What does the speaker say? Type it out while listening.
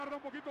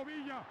un poquito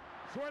Villa,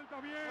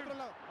 suelta bien,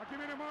 aquí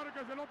viene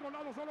Márquez, del otro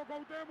lado solo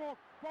Cuauhtémoc,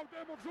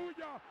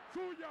 suya,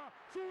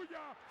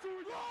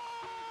 ¡gol!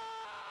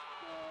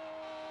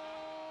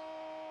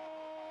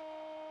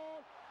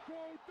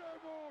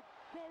 Cuauhtémoc,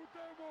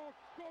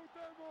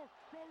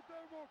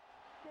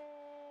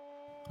 ¡gol!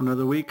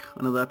 Another week,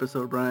 another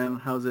episode, Brian.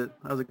 How's it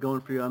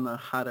going for you on the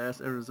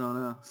hot-ass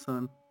Arizona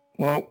sun?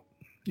 Well,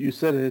 you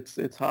said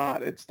it's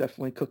hot. It's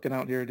definitely cooking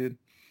out here, dude.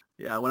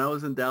 Yeah, when I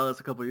was in Dallas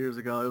a couple of years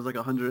ago, it was like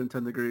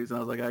 110 degrees, and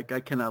I was like,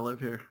 I cannot live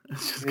here.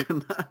 It's just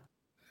cannot.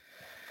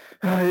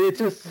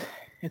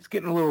 It's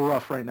getting a little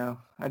rough right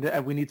now.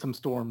 We need some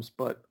storms,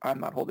 but I'm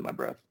not holding my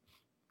breath.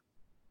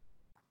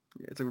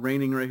 Yeah, it's like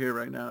raining right here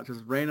right now. It's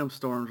just random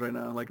storms right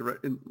now. Like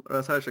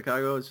outside of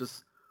Chicago, it's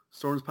just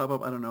storms pop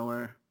up out of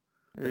nowhere.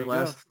 They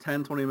last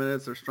 10, 20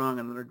 minutes, they're strong,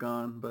 and then they're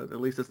gone. But at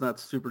least it's not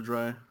super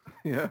dry.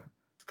 Yeah.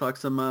 Let's talk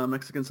some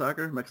Mexican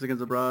soccer,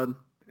 Mexicans abroad.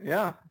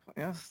 Yeah.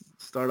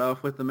 Start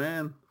off with the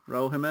man,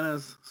 Raul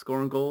Jimenez,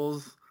 scoring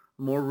goals.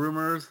 More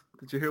rumors.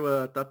 Did you hear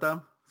what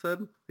Tata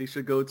said? He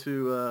should go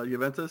to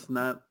Juventus,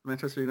 not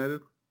Manchester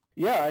United.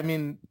 Yeah, I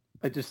mean,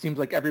 it just seems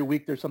like every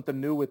week there's something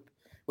new with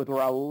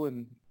Raul,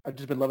 and I've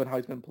just been loving how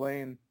he's been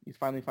playing. He's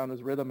finally found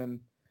his rhythm,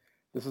 and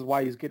this is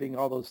why he's getting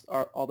all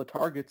the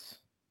targets.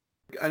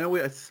 I know we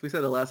said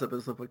the last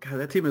episode, but God,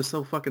 that team is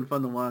so fucking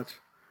fun to watch.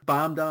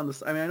 Bomb down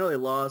the. I mean, I know they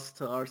lost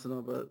to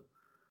Arsenal, but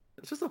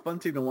it's just a fun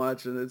team to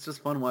watch, and it's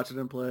just fun watching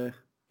him play.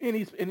 And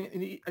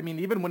I mean,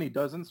 even when he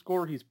doesn't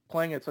score, he's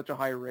playing at such a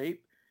high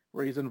rate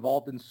where he's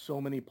involved in so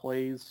many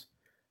plays.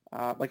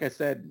 Like I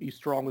said, he's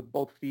strong with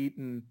both feet,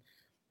 and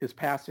his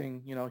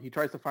passing. You know, he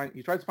tries to find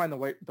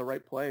the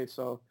right play.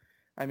 So,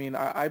 I mean,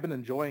 I've been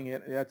enjoying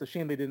it. Yeah, it's a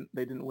shame they didn't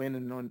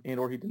win,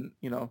 or he didn't.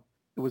 You know,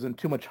 it wasn't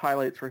too much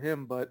highlights for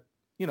him, but.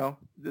 You know,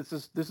 this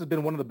has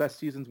been one of the best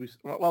seasons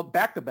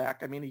back to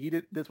back. I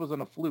mean, this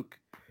wasn't a fluke.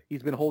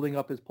 He's been holding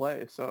up his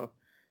play, so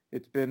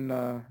it's been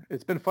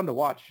fun to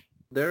watch.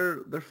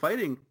 They're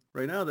fighting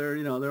right now.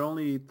 They're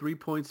only 3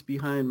 points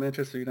behind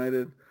Manchester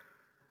United.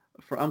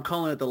 I'm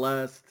calling it the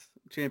last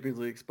Champions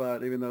League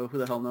spot, even though who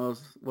the hell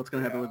knows what's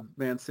going to happen with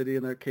Man City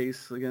in their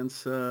case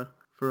against for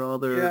all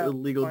their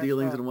illegal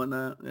dealings and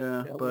whatnot.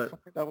 Yeah, but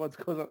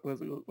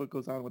what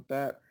goes on with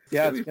that?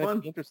 Yeah, it's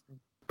fun. Interesting.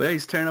 But yeah,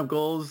 he's tearing up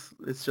goals.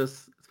 It's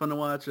fun to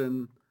watch,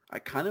 and I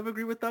kind of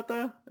agree with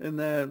Tata in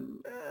that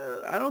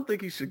I don't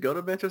think he should go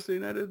to Manchester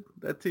United.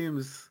 That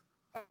team's.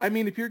 I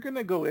mean, if you're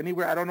gonna go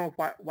anywhere, I don't know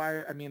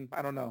why. I mean,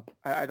 I don't know.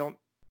 I don't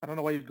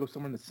know why you'd go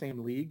somewhere in the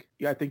same league.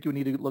 Yeah, I think you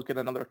need to look at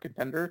another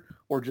contender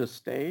or just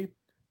stay.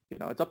 You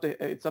know, it's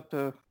up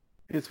to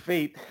his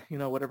fate. You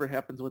know, whatever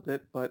happens with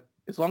it. But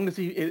as long as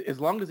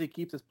he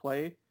keeps his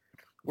play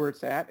where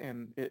it's at,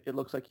 and it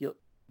looks like he'll.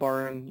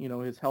 Barring, you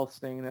know, his health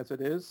staying as it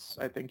is,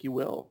 I think he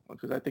will,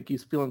 because I think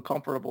he's feeling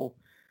comfortable,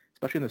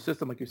 especially in the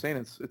system. Like you're saying,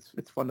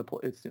 it's fun to play.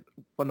 It's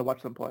fun to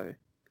watch them play.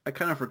 I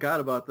kind of forgot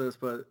about this,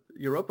 but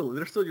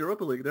they're still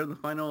Europa League. They're in the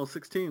final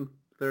 16.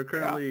 They're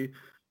currently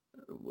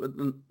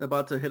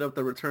about to hit up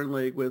the return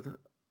leg with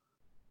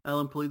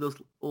Alan Pulido's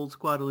old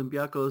squad,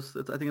 Olympiacos.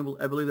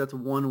 I believe that's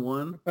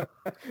 1-1.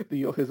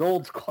 His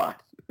old squad.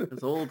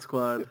 His old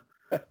squad.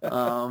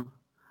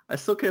 I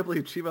still can't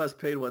believe Chivas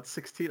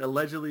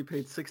allegedly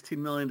paid $16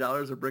 million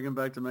to bring him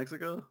back to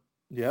Mexico.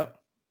 Yep.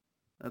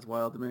 That's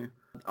wild to me.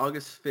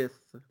 August 5th,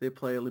 they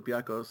play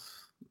Olympiacos.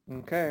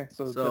 Okay,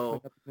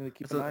 so definitely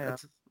keep an eye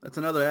out. That's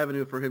another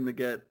avenue for him to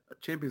get a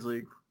Champions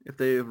League. If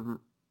they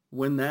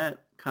win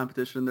that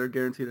competition, they're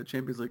guaranteed a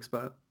Champions League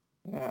spot.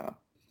 Yeah,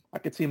 I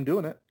could see him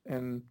doing it.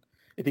 And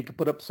if he could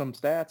put up some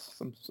stats,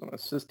 some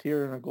assist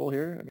here and a goal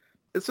here.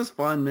 It's just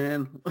fun,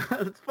 man.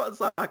 It's fun.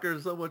 Soccer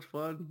is so much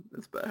fun.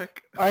 It's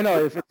back. I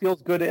know. If it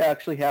feels good to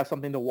actually have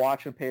something to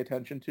watch and pay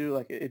attention to,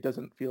 like it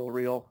doesn't feel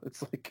real.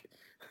 It's like,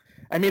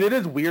 I mean, it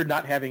is weird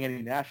not having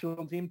any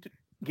national team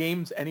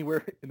games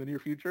anywhere in the near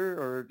future,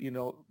 or you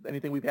know,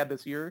 anything we've had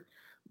this year.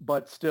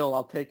 But still,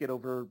 I'll take it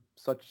over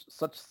such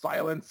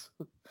silence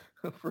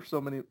for so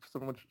many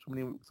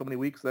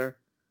weeks there.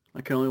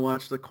 I can only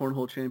watch the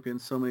Cornhole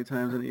Champions so many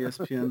times on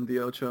ESPN, the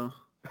Ocho.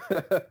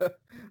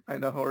 I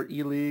know, or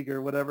E-League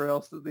or whatever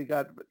else that they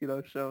got, you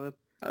know, showing.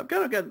 I've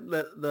kind of got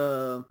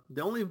the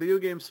only video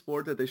game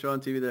sport that they show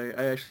on TV that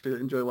I actually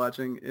enjoy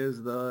watching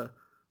is the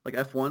like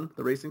F1,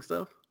 the racing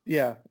stuff.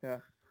 Yeah.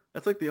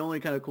 That's like the only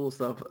kind of cool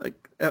stuff.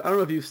 Like I don't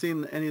know if you've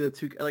seen any of the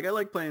 2K. Like I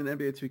like playing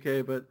NBA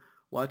 2K, but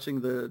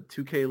watching the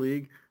 2K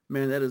League,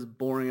 man, that is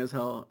boring as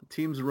hell.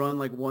 Teams run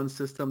like one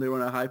system. They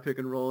run a high pick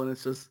and roll, and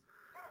it's just.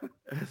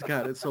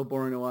 It's so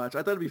boring to watch. I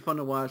thought it'd be fun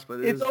to watch,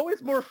 but it's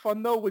always more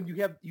fun though when you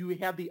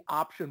have the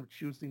option of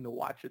choosing to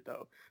watch it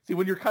though. See,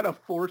 when you're kind of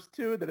forced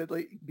to, then it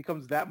like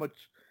becomes that much,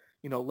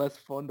 you know, less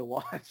fun to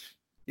watch.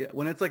 Yeah,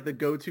 when it's like the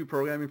go-to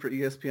programming for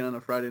ESPN on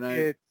a Friday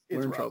night,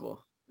 we're in rough.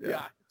 Trouble.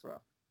 Yeah, it's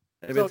rough.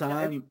 If it's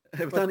on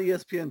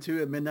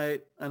ESPN2 at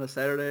midnight on a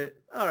Saturday,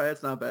 all right,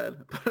 it's not bad.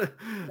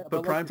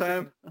 But prime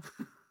time.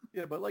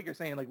 Yeah, but like you're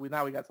saying, like we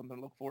got something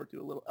to look forward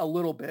to a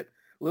little bit,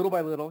 little by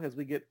little, as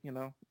we get, you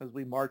know, as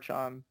we march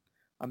on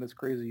this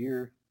crazy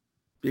year.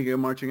 Speaking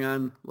of marching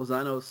on,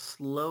 Lozano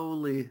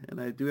slowly,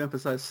 and I do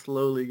emphasize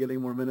slowly,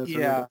 getting more minutes.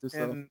 Yeah,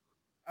 and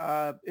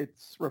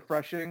it's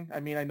refreshing. I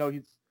mean, I know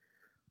he's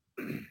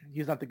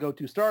not the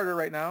go-to starter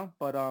right now,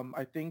 but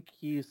I think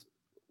he's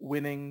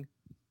winning.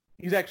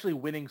 He's actually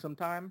winning some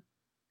time,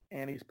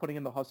 and he's putting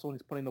in the hustle and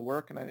he's putting the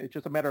work, and it's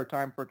just a matter of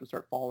time for it to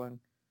start falling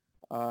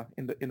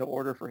in the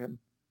order for him.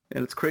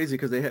 And it's crazy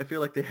because I feel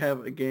like they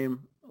have a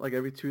game like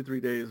every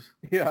 2-3 days.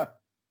 Yeah.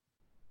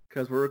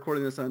 Because we're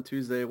recording this on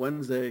Tuesday.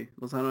 Wednesday,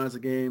 Lozano has a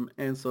game,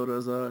 and so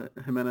does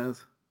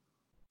Jimenez.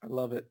 I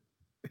love it.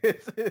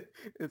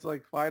 It's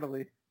like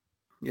finally.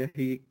 Yeah,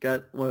 he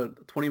got,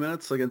 20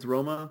 minutes against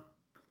Roma,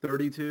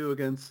 32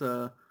 against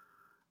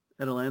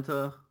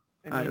Atalanta.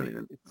 I don't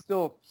even. It's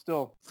still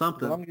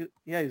something.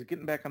 He's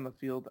getting back on the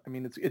field. I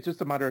mean, it's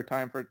just a matter of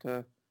time for it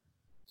to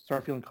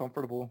start feeling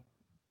comfortable.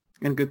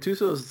 And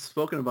Gattuso has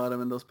spoken about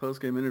him in those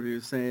post-game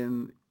interviews,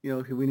 saying,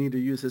 we need to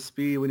use his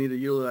speed. We need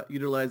to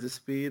utilize his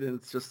speed. And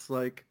it's just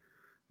like,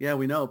 yeah,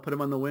 we know. Put him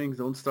on the wings.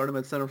 Don't start him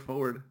at center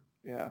forward.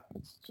 Yeah,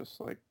 it's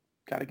just like,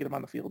 got to get him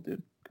on the field,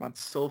 dude. Come on.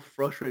 It's so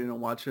frustrating to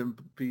watch him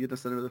be in the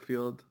center of the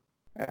field.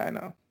 Yeah, I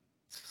know.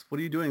 It's just, what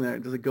are you doing there?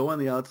 Does it go on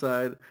the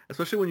outside?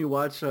 Especially when you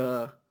watch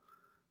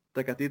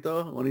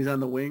Tecatito, when he's on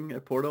the wing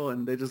at Porto,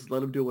 and they just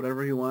let him do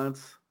whatever he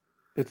wants.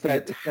 It's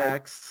that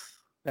attacks.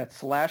 That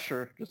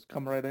slasher just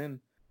come right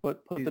in.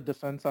 Put the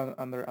defense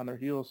on their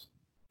heels.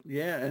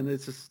 Yeah, and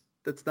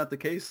that's not the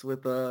case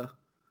with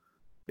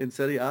in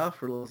Serie A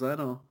for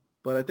Lozano.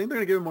 But I think they're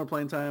gonna give him more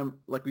playing time,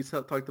 like we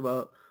talked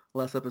about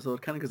last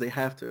episode, kind of because they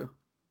have to.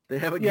 They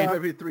have a game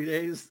every 3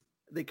 days.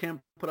 They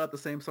can't put out the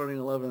same starting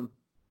 11.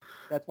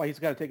 That's why he's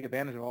got to take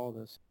advantage of all of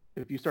this.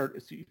 If you start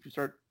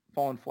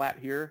falling flat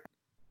here,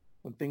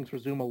 when things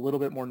resume a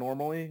little bit more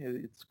normally,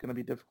 it's going to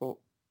be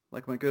difficult.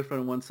 Like my good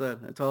friend once said,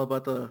 it's all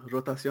about the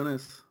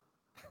rotaciones.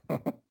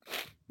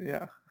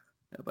 Yeah.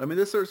 But I mean,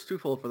 this serves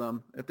twofold for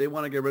them. If they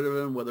want to get rid of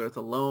him, whether it's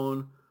a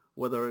loan,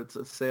 whether it's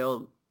a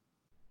sale,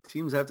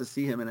 teams have to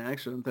see him in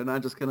action. They're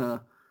not just going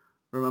to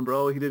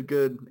remember, he did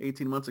good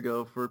 18 months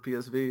ago for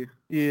PSV.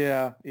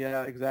 Yeah,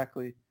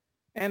 exactly.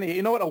 And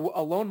you know what?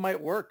 A loan might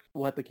work.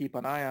 We'll have to keep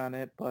an eye on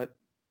it. But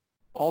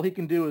all he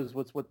can do is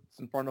what's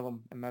in front of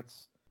him. And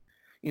that's,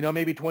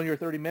 maybe 20 or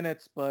 30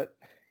 minutes. But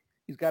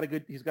he's got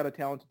a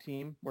talented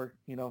team where,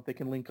 they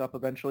can link up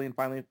eventually and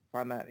finally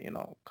find that,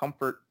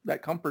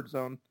 comfort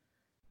zone.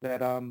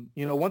 That,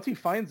 once he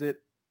finds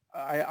it,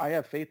 I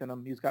have faith in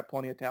him. He's got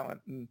plenty of talent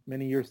and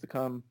many years to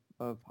come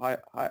of high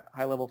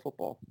level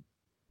football.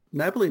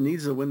 Napoli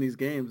needs to win these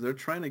games. They're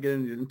trying to get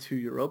into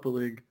Europa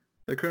League.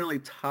 They're currently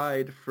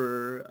tied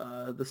for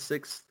the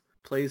 6th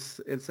place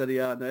in Serie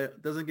A. And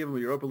that doesn't give them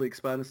a Europa League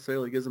spot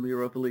necessarily. It gives them a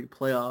Europa League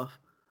playoff.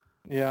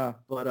 Yeah.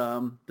 But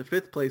the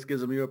 5th place gives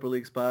them a Europa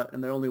League spot,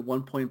 and they're only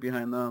 1 point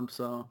behind them.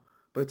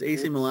 But it's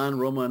AC Milan,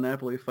 Roma, and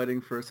Napoli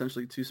fighting for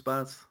essentially 2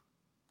 spots.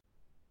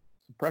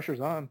 The pressure's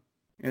on.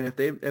 And if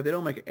they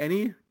don't make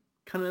any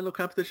continental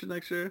competition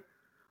next year,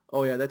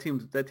 that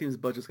team's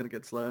budget's gonna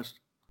get slashed.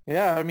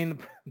 Yeah, I mean,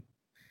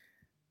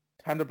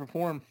 time to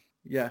perform.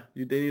 Yeah,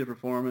 they need to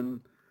perform,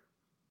 and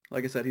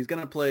like I said, he's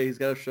gonna play. He's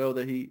got to show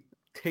that he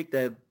take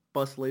that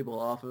bust label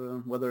off of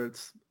him, whether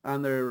it's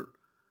on there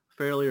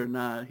fairly or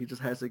not. He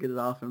just has to get it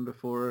off him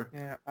before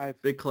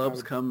big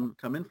clubs come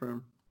in for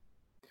him.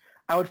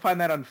 I would find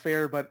that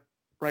unfair, but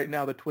right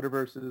now the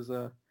Twitterverse is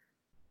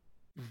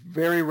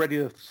very ready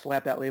to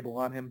slap that label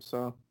on him.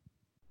 So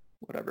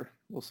whatever,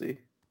 we'll see.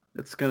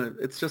 It's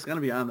just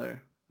gonna be on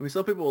there. I mean,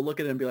 some people will look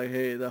at it and be like,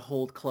 "Hey, the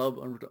whole club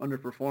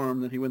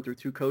underperformed, and he went through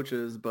 2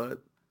 coaches."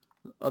 But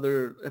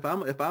if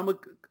I'm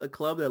a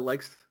club that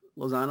likes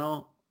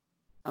Lozano,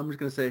 I'm just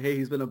gonna say, "Hey,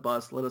 he's been a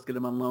bust. Let us get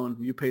him on loan.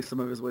 You pay some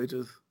of his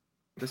wages."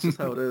 That's just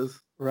how it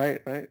is. Right,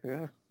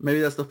 yeah. Maybe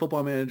that's the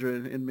football manager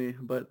in me,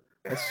 but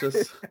that's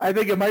just. I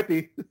think it might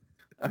be.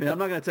 I mean, I'm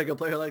not gonna take a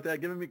player like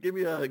that.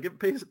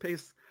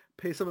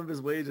 Pay some of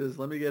his wages.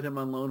 Let me get him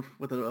on loan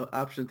with an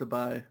option to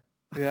buy.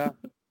 Yeah.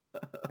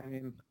 I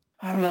mean,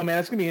 I don't know, man.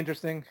 It's going to be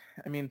interesting.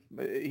 I mean,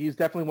 he's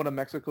definitely one of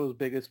Mexico's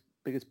biggest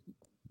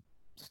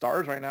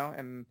stars right now.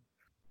 And,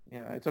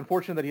 it's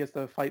unfortunate that he has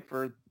to fight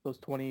for those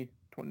 20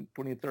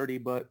 and 30,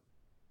 but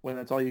when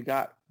that's all you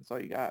got, that's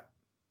all you got.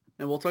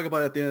 And we'll talk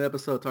about it at the end of the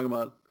episode, talking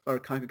about our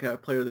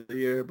CONCACAF Player of the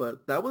Year,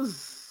 but that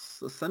was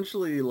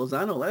essentially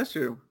Lozano last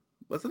year,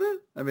 wasn't it?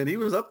 I mean, he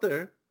was up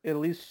there. At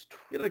least,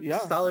 he had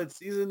a solid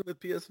season with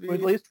PSV. Well,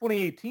 at least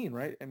 2018,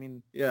 right? I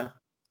mean, yeah,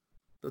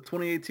 the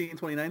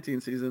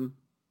 2018-2019 season.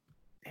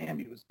 Damn,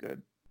 he was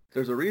good.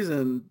 There's a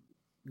reason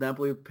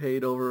Napoli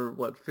paid over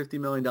 $50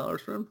 million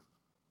for him.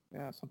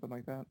 Yeah, something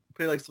like that.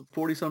 Paid like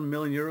 40-some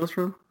million euros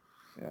for him.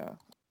 Yeah,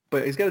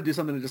 but he's got to do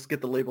something to just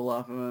get the label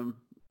off of him.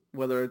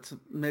 Whether it's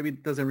maybe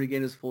doesn't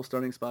regain his full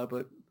starting spot,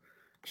 but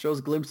shows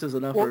glimpses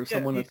enough for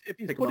someone to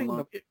take him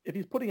on. If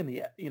he's putting in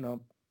the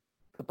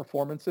the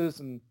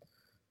performances and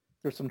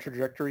there's some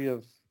trajectory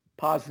of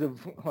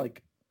positive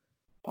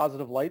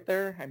light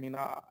there. I mean,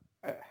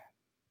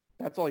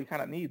 that's all he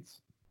kind of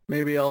needs.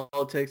 Maybe all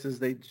it takes is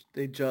they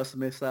just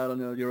missed out on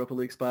the Europa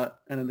League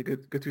spot, and then the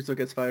Gattuso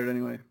gets fired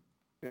anyway.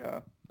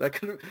 Yeah, That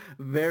could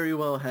very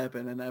well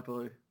happen in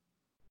Napoli.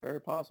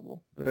 Very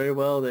possible. Very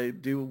well. They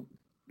do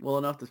well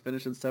enough to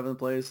finish in 7th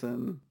place,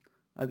 and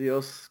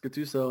adios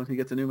Gattuso, and he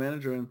gets a new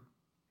manager in.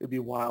 It'd be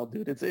wild,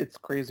 dude. It's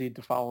crazy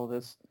to follow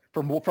this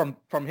from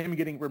him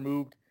getting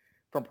removed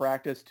from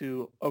practice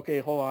to, okay,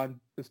 hold on,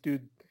 this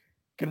dude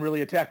can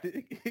really attack.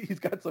 He's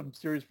got some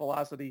serious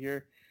velocity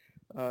here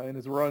in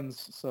his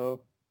runs,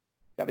 so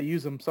got to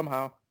use him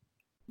somehow.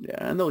 Yeah,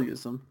 and they'll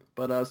use him.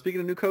 But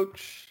speaking of new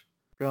coach,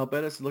 Real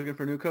Betis is looking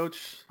for a new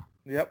coach.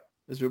 Yep.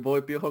 Is your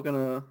boy Piojo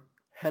gonna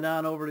head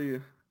on over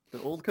to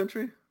the old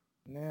country?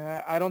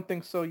 Nah, I don't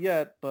think so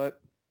yet,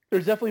 but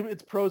there's definitely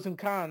its pros and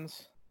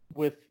cons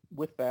with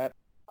that.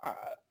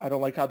 I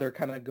don't like how they're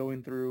kind of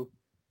going through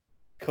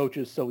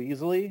coaches so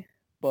easily,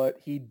 but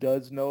he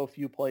does know a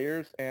few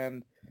players,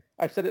 and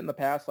I've said it in the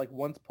past, like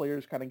once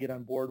players kind of get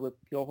on board with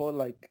Piojo,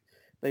 like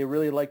they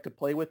really like to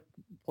play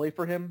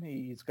for him.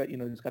 He's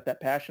got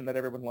that passion that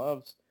everyone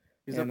loves.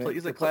 He's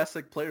a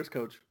classic players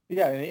coach.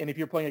 Yeah, and if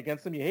you're playing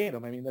against him, you hate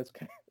him. I mean, it's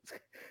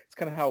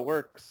kind of how it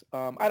works.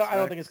 I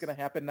don't think it's going to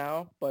happen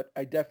now, but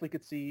I definitely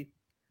could see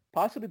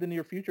possibly the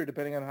near future,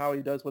 depending on how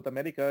he does with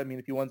America. I mean,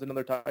 if he wins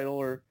another title,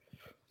 or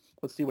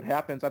let's see what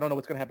happens. I don't know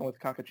what's going to happen with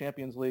CONCACAF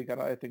Champions League.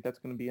 I think that's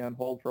going to be on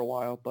hold for a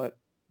while, but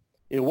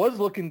it was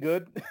looking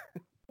good.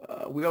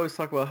 We always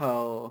talk about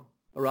how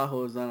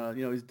Araujo is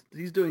on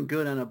he's doing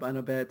good on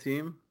a bad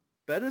team.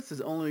 Betis is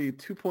only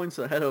 2 points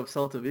ahead of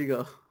Celta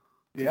Vigo.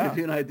 To give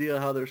you an idea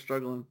how they're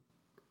struggling.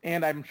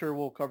 And I'm sure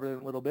we'll cover it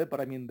a little bit,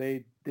 but I mean,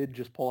 they did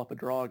just pull up a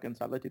draw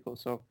against Atletico.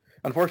 So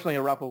unfortunately,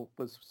 Araujo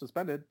was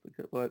suspended,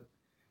 but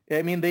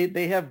I mean,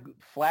 they have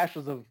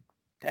flashes of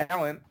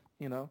talent,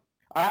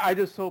 I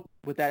just hope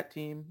with that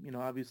team,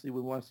 obviously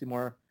we want to see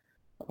more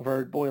of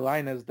our boy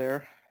Lainez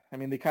there. I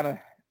mean, they kind of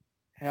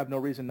have no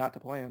reason not to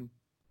play him.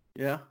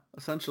 Yeah,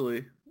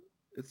 essentially.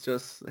 It's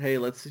just, hey,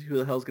 let's see who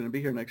the hell's going to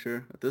be here next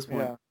year at this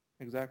point. Yeah,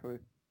 exactly.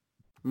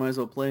 Might as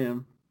well play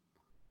him.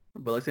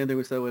 But like same thing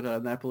we said with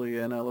Napoli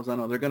and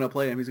Lozano, they're going to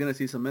play him. He's going to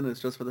see some minutes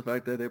just for the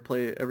fact that they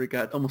play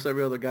almost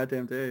every other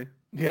goddamn day.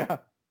 Yeah.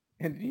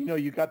 And,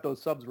 you got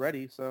those subs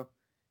ready, so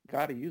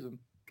got to use them.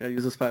 Got to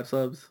use those 5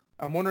 subs.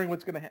 I'm wondering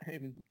what's going to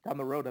happen down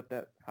the road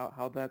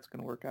how that's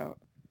going to work out.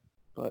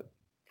 But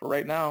for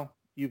right now,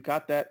 you've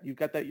got that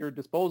at your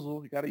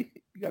disposal. You got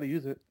to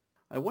use it.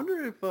 I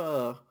wonder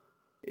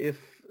if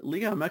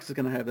Liga MX is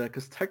going to have that,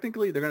 because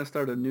technically they're going to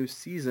start a new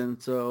season,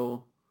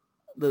 so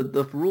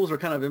the rules are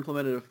kind of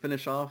implemented to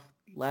finish off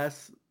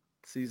last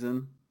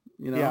season,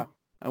 Yeah.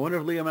 I wonder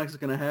if Liga MX is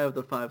going to have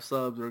the 5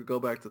 subs or go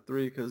back to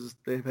 3, because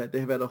they've had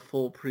a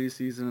full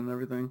preseason and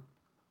everything.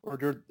 Or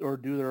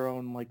do their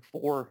own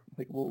 4.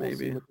 We'll Maybe.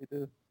 see what they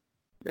do.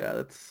 Yeah,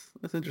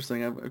 that's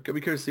interesting. I'd be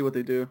curious to see what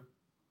they do.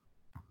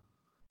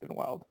 It's been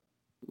wild.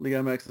 Liga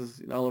MX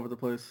is all over the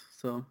place,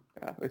 so.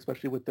 Yeah,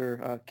 especially with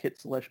their kit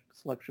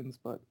selections,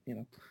 but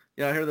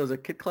Yeah, I heard there was a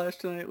kit clash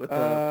tonight with.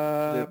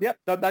 Yeah,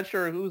 not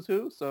sure who's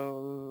who.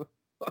 So.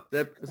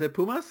 Is that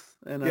Pumas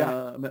and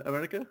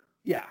America?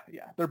 Yeah,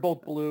 they're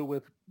both blue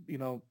with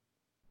the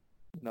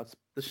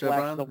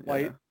chevron, the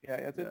white.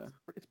 Yeah,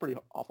 it's pretty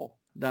awful.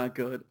 Not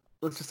good.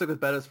 Let's just stick with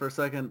Betis for a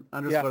second.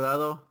 Andres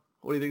Guardado,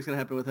 what do you think is going to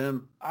happen with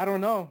him? I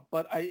don't know,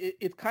 but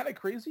it's kind of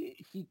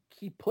crazy.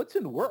 He puts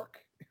in work.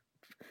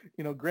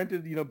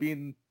 Granted,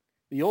 being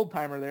the old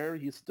timer there,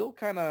 he's still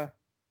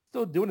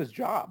doing his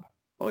job.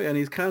 Oh yeah, and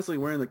he's constantly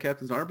wearing the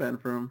captain's armband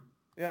for him.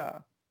 Yeah,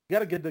 you got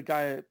to give the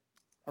guy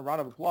a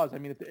round of applause. I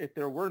mean, if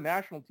there were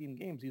national team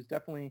games, he would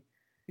definitely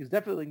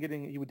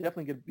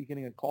be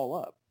getting a call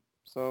up.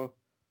 So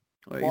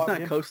he's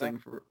not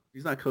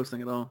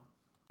coasting at all.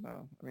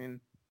 No, I mean,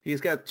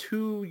 he's got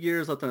 2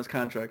 years left on his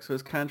contract, so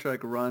his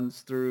contract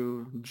runs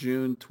through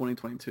June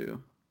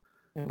 2022.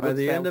 By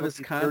the end of his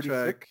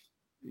contract,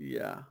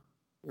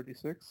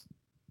 36.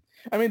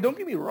 I mean, don't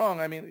get me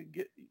wrong. I mean,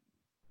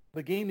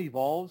 the game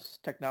evolves,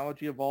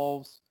 technology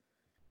evolves.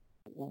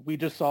 We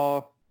just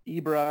saw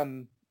Ibra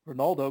and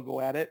Ronaldo go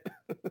at it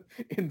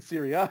in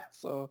Serie A.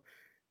 So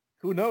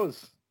who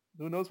knows?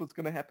 Who knows what's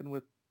going to happen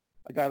with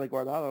a guy like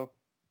Guardado?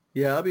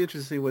 Yeah, I'll be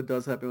interested to see what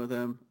does happen with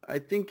him. I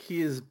think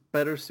he is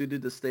better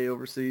suited to stay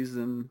overseas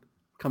than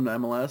come to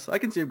MLS. I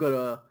can see him go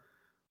to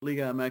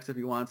Liga MX if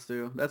he wants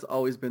to. That's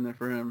always been there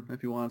for him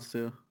if he wants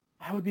to.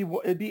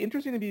 It'd be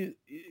interesting to be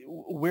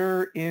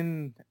where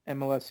in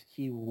MLS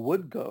he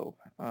would go.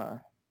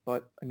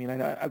 But I mean,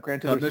 I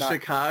granted come to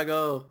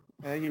Chicago.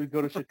 Yeah, he would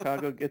go to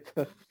Chicago, get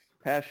the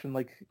passion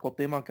like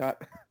Cuauhtemoc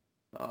got.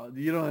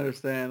 You don't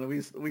understand.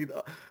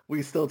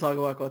 We still talk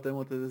about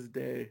Cuauhtemoc to this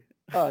day.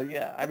 Oh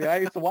yeah, I mean, I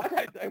used to watch.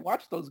 I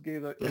watched those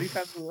games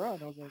anytime we were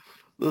on. I was like,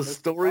 the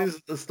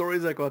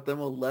stories that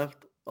Cuauhtemoc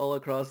left all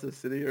across the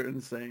city are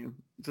insane.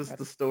 Just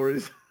the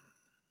stories.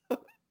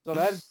 So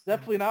that's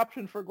definitely an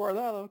option for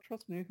Guardado.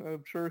 Trust me,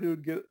 I'm sure he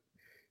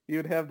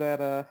would have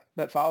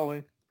that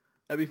following.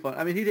 That'd be fun.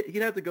 I mean,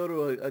 he'd have to go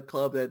to a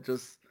club that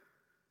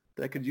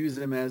could use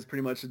him as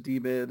pretty much a D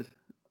mid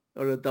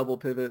or a double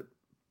pivot.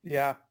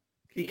 Yeah,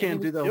 he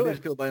can't do the whole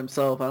midfield by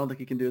himself. I don't think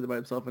he can do it by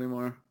himself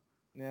animore.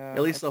 Yeah,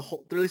 at least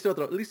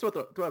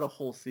throughout a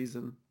whole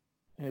season.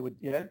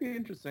 it'd be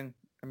interesting.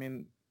 I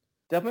mean,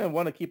 definitely I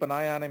want to keep an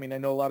eye on. I mean, I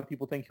know a lot of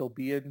people think he'll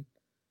be in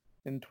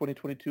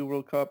 2022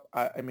 World Cup.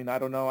 I mean, I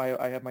don't know.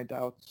 I have my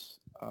doubts.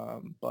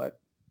 But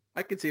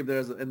I could see him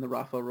there in the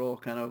Rafa role,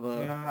 kind of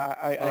a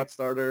I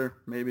starter,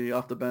 maybe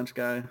off the bench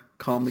guy,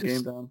 calm the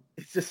game down.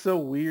 It's just so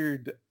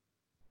weird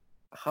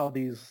how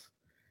these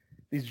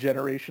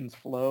generations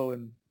flow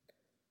and,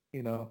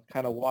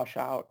 kind of wash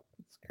out.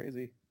 It's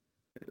crazy.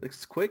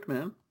 It's quick,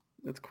 man.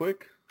 It's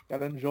quick.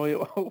 Gotta enjoy it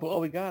while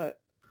we got it.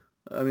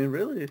 I mean,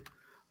 really.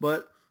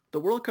 But the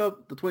World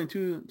Cup, the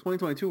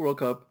 2022 World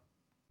Cup,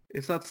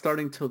 it's not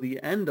starting till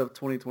the end of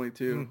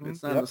 2022. Mm-hmm.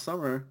 It's not in the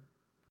summer.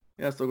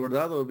 Yeah, so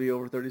Guardado will be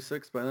over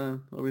 36 by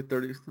then. He'll be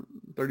 30.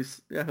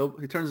 Yeah,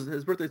 he turns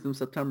his birthday's in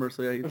September,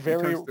 so yeah, he turns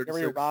 36.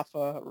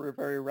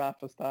 Very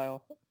Rafa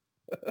style.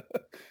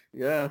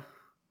 Yeah.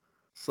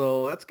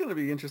 So that's going to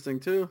be interesting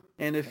too.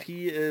 And if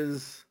he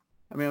is,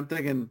 I mean, I'm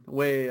thinking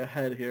way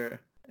ahead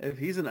here. If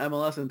he's in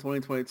MLS in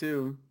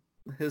 2022,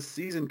 his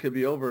season could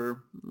be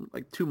over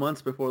like 2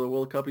 months before the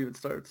World Cup even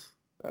starts.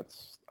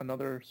 That's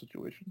another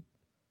situation.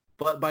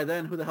 But by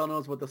then, who the hell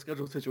knows what the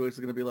schedule situation is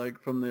going to be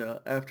like from the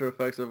after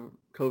effects of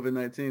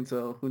COVID-19?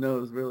 So who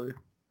knows, really?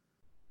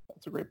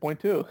 That's a great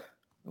point too.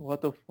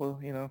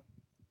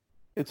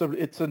 It's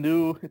a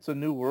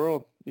new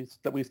world.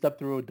 We stepped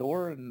through a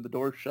door and the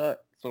door's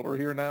shut. So we're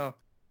here now.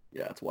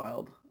 Yeah, it's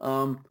wild.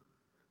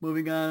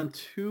 Moving on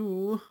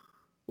to,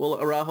 well,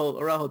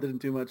 Araujo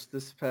didn't do much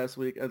this past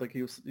week. Like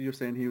you were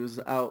saying, he was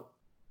out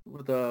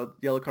with a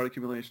yellow card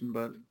accumulation,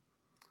 but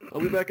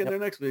he'll be back in there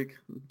next week,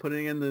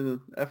 putting in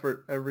the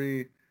effort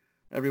every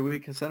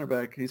week at center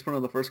back. He's one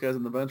of the first guys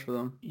on the bench for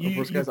them.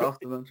 First guys off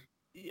the bench.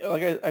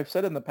 Like I've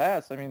said in the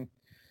past, I mean,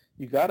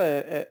 you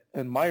gotta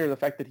admire the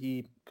fact that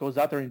he goes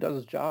out there and he does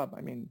his job.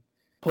 I mean,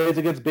 plays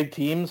against big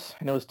teams.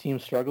 I know his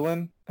team's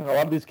struggling, and a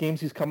lot of these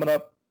games he's coming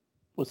up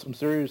with some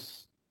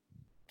serious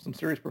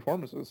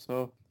performances.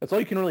 So that's all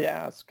you can really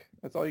ask.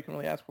 That's all you can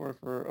really ask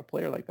for a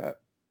player like that.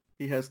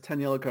 He has 10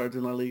 yellow cards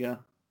in La Liga.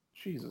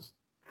 Jesus.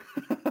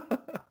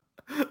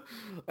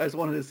 I just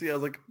wanted to see. I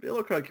was like,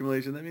 yellow card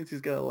accumulation. That means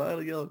he's got a lot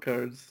of yellow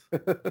cards.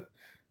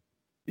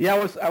 Yeah,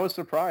 I was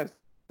surprised.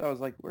 I was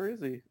like, where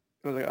is he?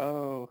 I was like,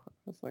 oh,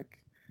 it's like,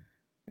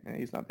 yeah,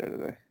 he's not there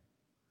today.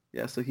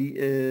 Yeah, so he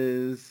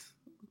is.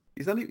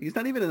 He's not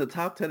even in the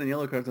top 10 in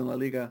yellow cards in La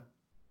Liga.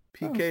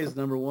 PK is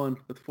number 1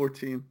 with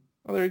 14.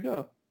 Oh, there you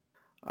go.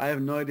 I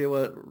have no idea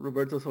what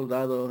Roberto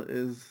Soldado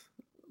is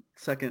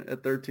second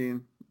at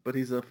 13, but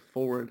he's a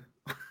forward.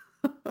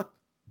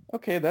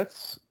 Okay,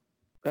 that's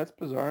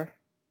bizarre.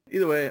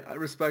 Either way, I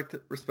respect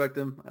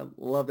him. I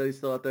love that he's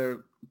still out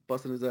there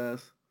busting his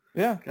ass.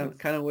 Yeah.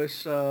 Kind of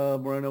wish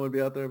Moreno would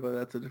be out there, but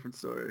that's a different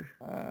story.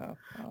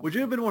 Would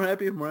you have been more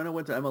happy if Moreno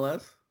went to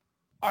MLS?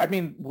 I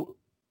mean,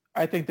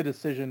 I think the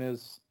decision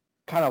is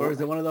kind of... Or is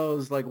it one of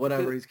those, like,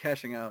 whatever, he's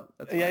cashing out?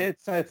 Yeah,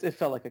 it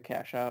felt like a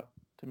cash out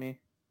to me.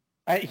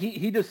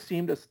 He just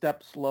seemed a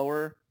step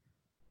slower,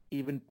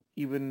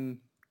 even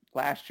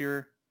last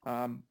year.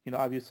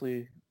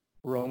 Obviously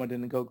Roma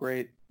didn't go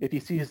great. If he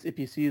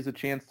sees a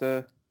chance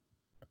to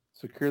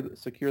secure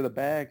the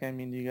bag, I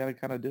mean, you got to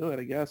kind of do it,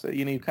 I guess.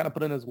 You kind of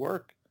put in his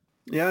work.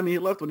 Yeah, I mean, he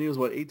left when he was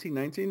 18,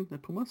 19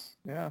 at Pumas.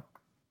 Yeah.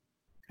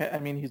 I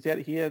mean,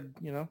 he had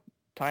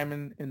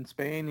time in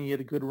Spain. He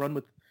had a good run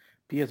with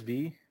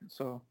PSV.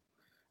 So,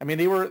 I mean,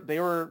 they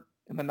were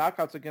in the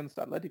knockouts against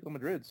Atletico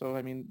Madrid. So,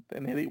 I mean,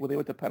 and they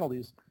went to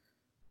penalties.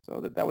 So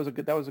that was a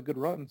good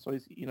run. So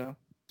he's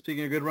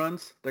Speaking of good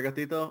runs,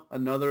 Tecatito,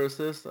 another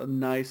assist, a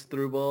nice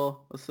through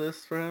ball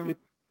assist for him.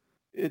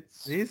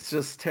 He's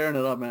just tearing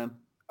it up, man.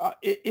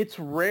 It's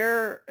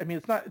rare. I mean,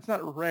 it's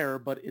not rare,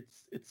 but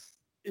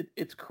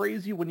it's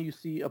crazy when you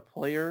see a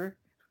player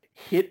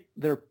hit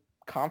their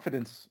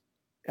confidence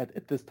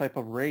at this type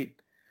of rate,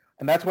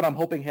 and that's what I'm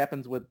hoping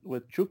happens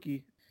with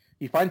Chucky.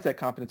 He finds that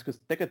confidence because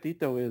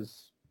Tecatito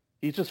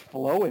he's just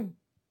flowing.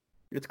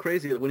 It's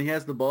crazy when he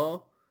has the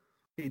ball.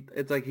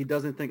 It's like he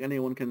doesn't think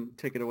anyone can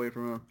take it away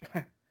from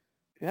him.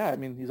 Yeah, I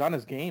mean, he's on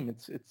his game.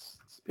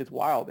 It's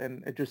wild,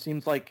 and it just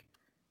seems like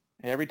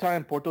every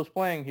time Porto's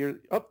playing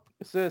here,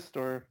 assist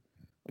or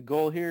a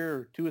goal here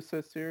or 2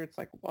 assists here. It's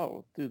like,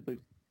 whoa, dude.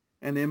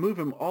 And they move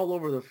him all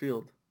over the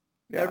field.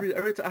 Yeah.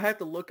 Every time I have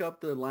to look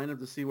up the lineup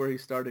to see where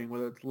he's starting,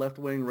 whether it's left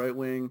wing,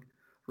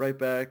 right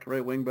back,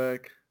 right wing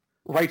back,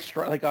 right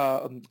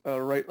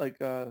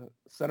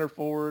center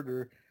forward,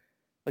 or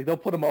like they'll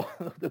put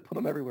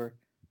him everywhere.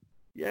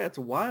 Yeah, it's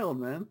wild,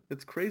 man.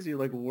 It's crazy,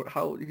 like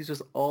how he's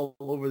just all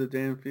over the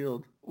damn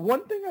field.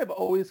 One thing I've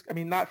always, I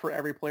mean, not for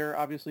every player,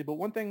 obviously, but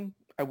one thing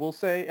I will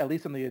say, at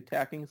least in the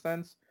attacking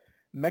sense,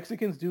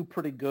 Mexicans do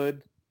pretty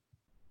good.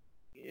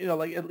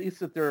 Like at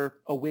least if they're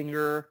a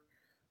winger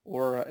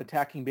or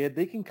attacking mid,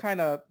 they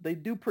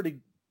do pretty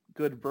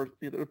good.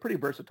 They're pretty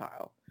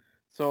versatile.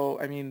 So,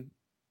 I mean,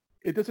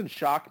 it doesn't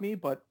shock me,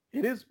 but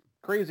it is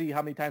crazy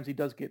how many times he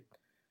does get,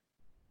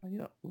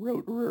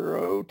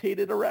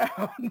 rotated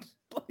around.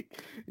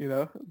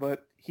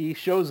 But he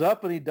shows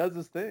up and he does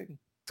his thing.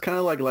 It's kind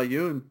of like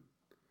Layun.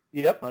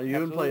 Yep.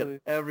 Layun play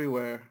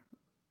everywhere.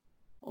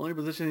 Only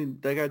position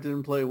that guy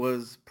didn't play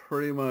was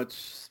pretty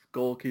much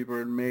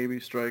goalkeeper and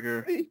maybe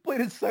striker. He played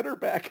as center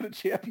back in a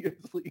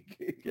Champions League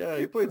game. Yeah,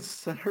 he played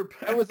center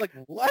back. I was like,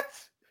 what?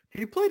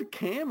 He played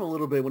Cam a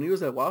little bit when he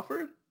was at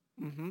Watford.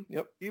 Mm-hmm.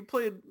 Yep. He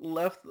played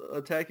left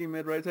attacking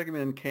mid, right attacking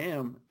mid, and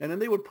Cam. And then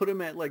they would put him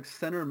at like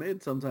center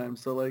mid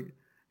sometimes. So like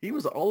he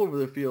was all over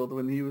the field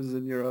when he was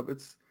in Europe.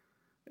 It's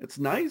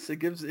nice. It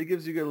gives you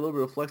a little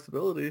bit of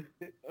flexibility.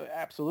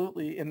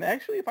 Absolutely. And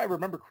actually, if I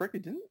remember correctly,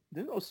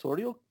 didn't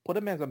Osorio put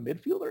him as a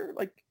midfielder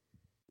like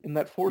in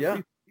that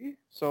 4-3-3?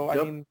 So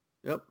yep. I mean,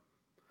 yep.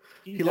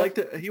 He liked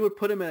it. He would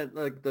put him at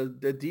like the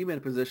D-man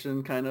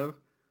position kind of,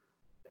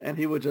 and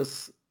he would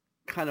just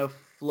kind of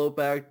float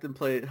back and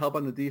help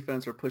on the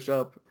defense or push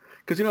up.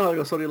 Because you know how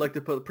Osorio liked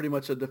to put pretty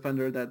much a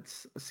defender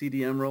that's a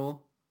CDM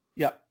role.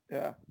 Yeah.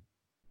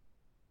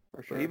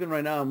 For sure. Even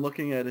right now, I'm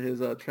looking at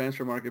his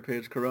transfer market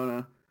page,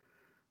 Corona.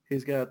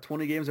 He's got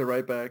 20 games at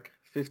right back,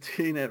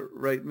 15 at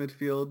right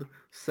midfield,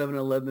 7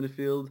 at left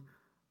midfield,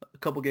 a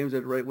couple games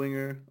at right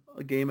winger,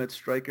 a game at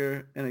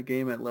striker, and a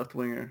game at left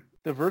winger.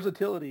 The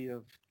versatility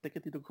of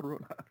Tecatito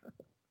Corona.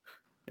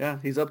 Yeah,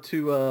 he's up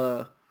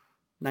to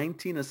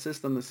 19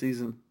 assists on the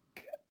season.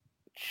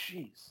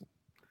 Jeez.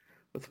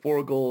 With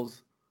 4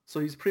 goals. So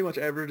he's pretty much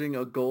averaging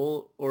a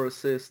goal or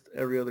assist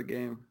every other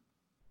game.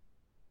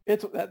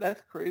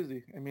 That's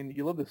crazy. I mean,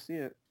 you love to see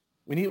it.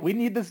 We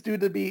need this dude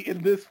to be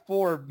in this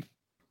form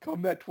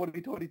come that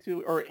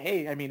 2022. Or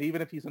hey, I mean,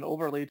 even if he's an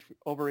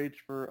overage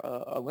for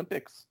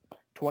Olympics,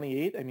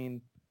 28. I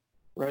mean,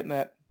 right in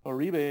that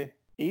Oribe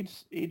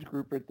age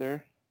group right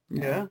there.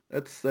 Yeah,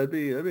 that'd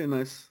be a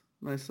nice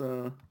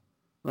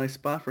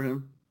spot for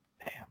him.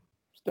 Damn,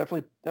 it's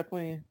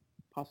definitely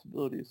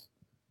possibilities.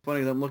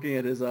 Funny, I'm looking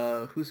at his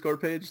Who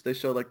Scored page. They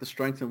show like the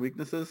strengths and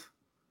weaknesses.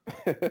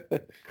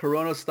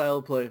 Corona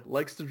style play,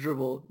 likes to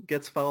dribble,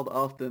 gets fouled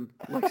often,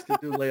 likes to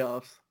do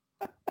layoffs.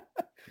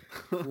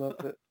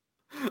 Love it.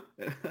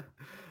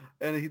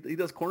 And he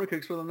does corner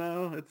kicks for them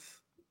now.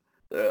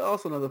 They're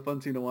also another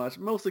fun team to watch,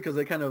 mostly because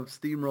they kind of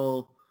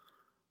steamroll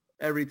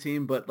every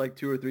team but like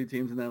 2 or 3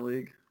 teams in that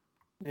league.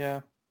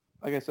 Yeah,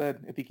 like I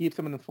said, if he keeps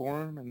him in the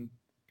form and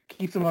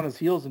keeps him on his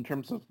heels in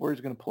terms of where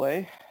he's going to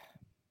play,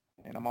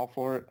 and I'm all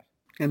for it.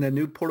 And that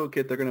new Porto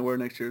kit they're going to wear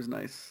next year is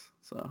nice.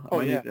 So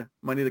I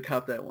might need to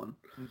cop that one.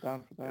 I'm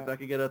down for that. If I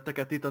could get a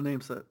Tecatito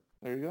name set.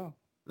 There you go.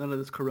 None of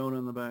this Corona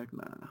in the back.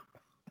 Nah.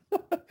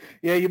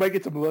 Yeah, you might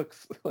get some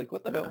looks. Like,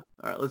 what the hell?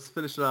 All right, let's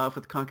finish it off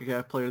with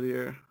CONCACAF Player of the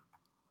Year.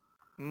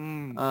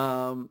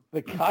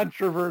 The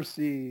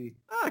controversy.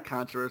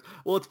 Controversy.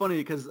 Well, it's funny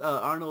because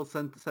Arnold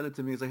sent it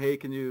to me. He's like, hey,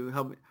 can you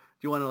help me? Do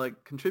you want to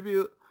like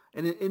contribute?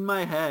 And in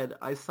my head,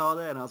 I saw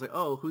that and I was like,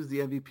 oh, who's the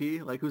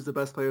MVP? Like, who's the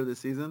best player of this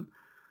season?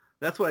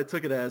 That's what I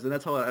took it as, and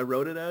that's how I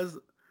wrote it as.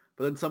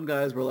 But then some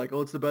guys were like,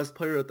 oh, it's the best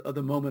player of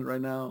the moment right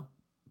now.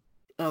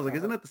 I was like,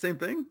 isn't that the same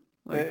thing?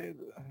 Like,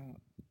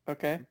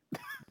 okay.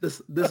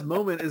 This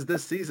moment is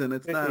this season.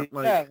 It's not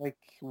like... Yeah, like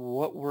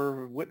what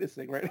we're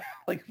witnessing right now.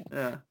 Like,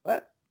 yeah.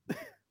 What?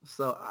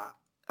 So,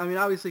 I mean,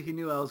 obviously he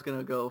knew I was going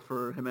to go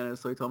for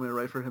Jimenez, so he told me to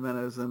write for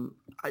Jimenez. And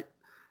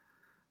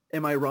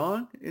am I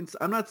wrong?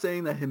 I'm not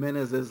saying that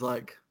Jimenez is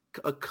like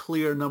a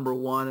clear number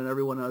one and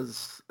everyone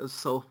else is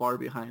so far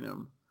behind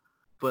him.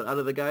 But out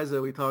of the guys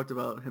that we talked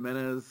about,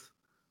 Jimenez...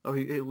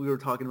 we were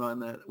talking about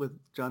that with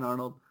John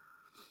Arnold.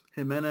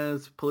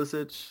 Jimenez,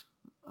 Pulisic,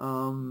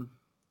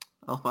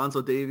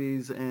 Alphonso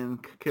Davies,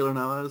 and Keylor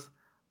Navas.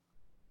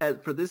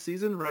 For this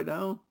season, right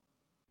now,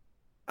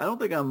 I don't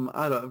think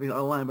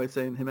I'll lie by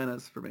saying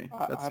Jimenez for me.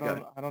 That's the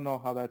guy. I don't know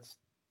how that's...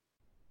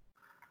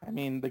 I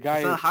mean, the guy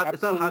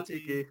it's not hot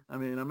take. I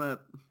mean, I'm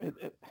not...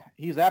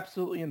 He's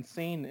absolutely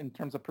insane in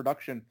terms of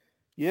production.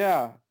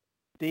 Yeah,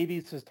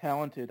 Davies is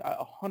talented,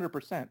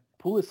 100%.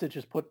 Pulisic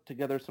has put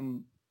together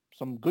some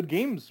good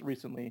games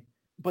recently,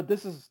 but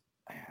this is,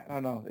 I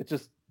don't know.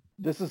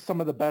 This is some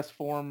of the best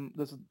form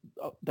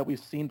that we've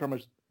seen from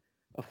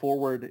a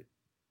forward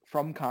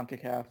from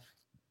CONCACAF,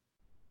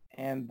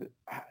 and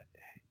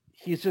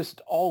he's just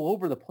all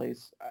over the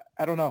place.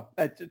 I don't know.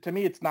 To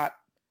me, it's not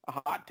a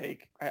hot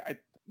take. I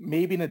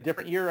maybe in a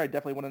different year, I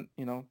definitely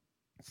wouldn't,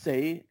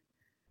 say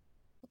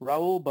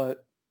Raul,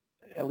 but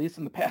at least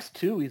in the past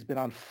 2, he's been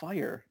on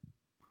fire.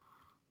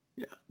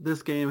 Yeah,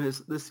 this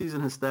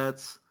season, his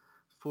stats.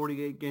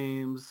 48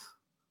 games,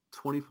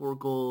 24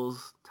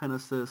 goals, 10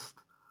 assists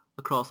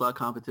across a lot of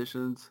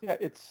competitions. Yeah,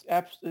 it's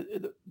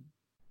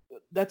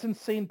that's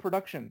insane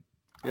production.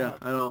 Yeah,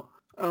 I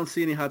don't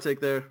see any hot take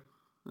there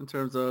in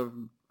terms of,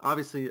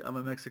 obviously I'm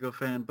a Mexico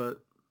fan, but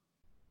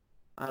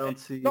I don't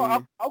see.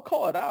 No, I'll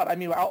call it out. I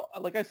mean,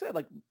 like I said,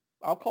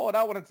 I'll call it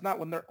out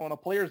when a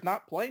player's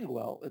not playing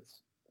well.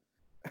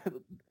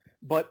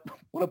 But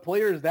when a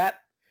player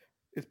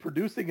is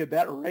producing at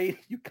that rate,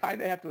 you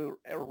kind of have to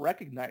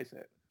recognize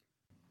it.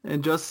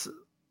 And just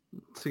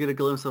to get a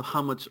glimpse of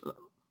how much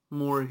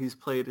more he's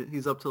played,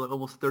 he's up to like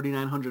almost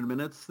 3,900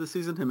 minutes this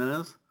season,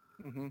 Jimenez.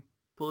 Mm-hmm.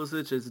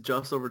 Pulisic is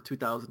just over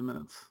 2,000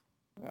 minutes.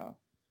 Yeah.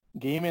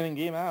 Game in and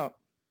game out.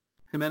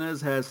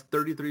 Jimenez has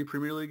 33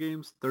 Premier League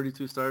games,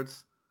 32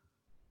 starts.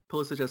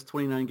 Pulisic has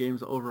 29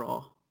 games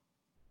overall.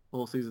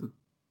 whole season.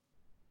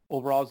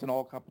 Overalls in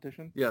all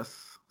competition?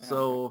 Yes. Yeah.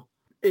 So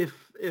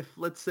if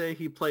let's say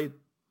he played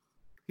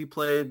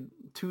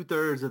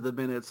 2/3 of the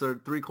minutes or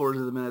 3/4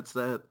 of the minutes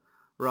that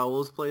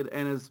Raul's played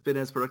and has been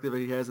as productive as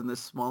he has in this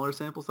smaller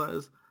sample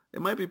size,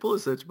 it might be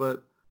Pulisic,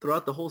 but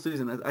throughout the whole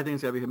season, I think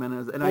it's gotta be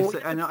Jimenez. And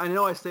I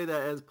know I say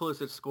that as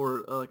Pulisic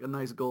scored like a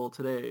nice goal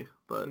today,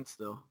 but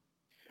still.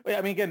 Yeah,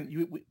 I mean, again,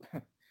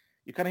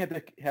 you kind of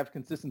have to have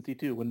consistency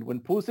too.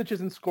 When Pulisic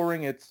isn't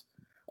scoring, it's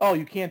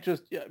you can't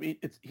just. I mean,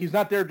 he's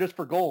not there just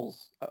for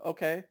goals.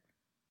 Okay,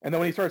 and then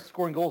when he starts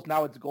scoring goals,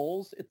 now it's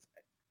goals. It's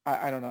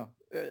I don't know.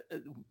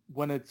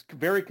 When it's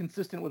very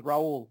consistent with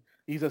Raul,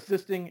 he's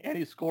assisting and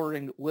he's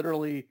scoring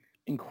literally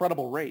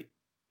incredible rate.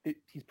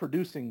 He's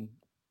producing.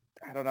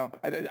 I don't know.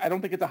 I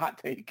don't think it's a hot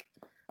take.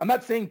 I'm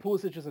not saying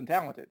Pulisic isn't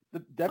talented.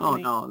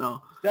 Definitely,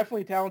 no. He's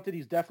definitely talented.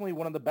 He's definitely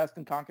one of the best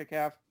in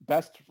CONCACAF.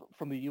 Best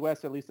from the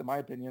U.S., at least in my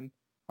opinion.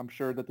 I'm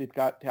sure that they've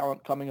got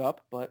talent coming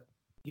up, but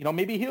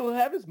maybe he'll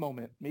have his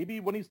moment. Maybe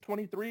when he's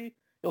 23,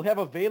 he'll have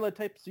a Vela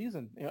type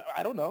season.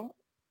 I don't know,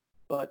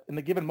 but in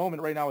the given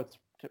moment right now, it's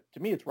to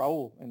me it's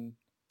Raul. And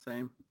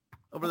same.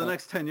 Over the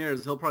next 10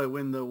 years, he'll probably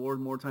win the award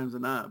more times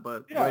than not.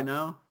 But right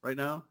now,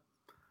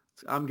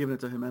 I'm giving it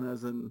to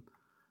Jimenez, and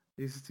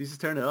he's just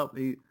tearing it up.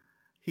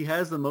 He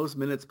has the most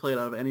minutes played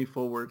out of any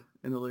forward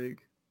in the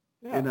league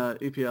in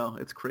EPL.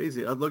 It's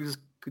crazy. I'd look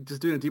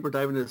just doing a deeper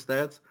dive into the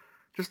stats.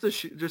 Just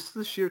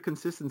the sheer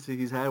consistency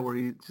he's had, where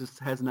he just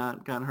has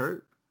not gotten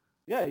hurt.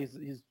 Yeah,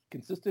 he's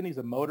consistent. He's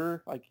a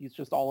motor. Like he's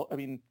just all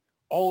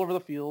over the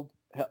field,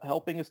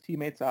 helping his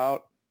teammates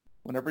out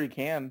whenever he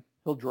can.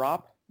 He'll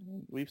drop.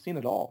 We've seen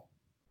it all.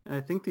 And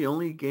I think the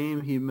only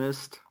game he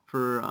missed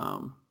for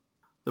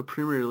the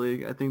Premier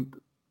League, I think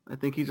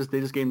they just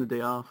gave him the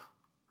day off.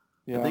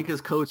 Yeah. I think his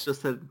coach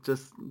just said,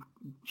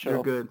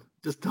 you're good.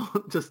 Just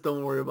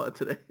don't worry about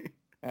today.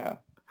 Yeah,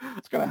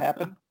 it's gonna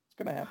happen. It's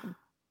gonna happen.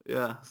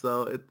 Yeah,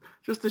 so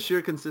just the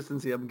sheer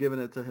consistency. I'm giving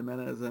it to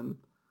Jimenez, and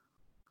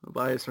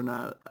bias or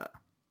not,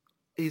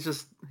 he's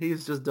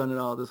just done it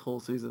all this whole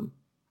season.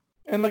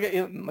 And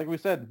like we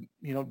said,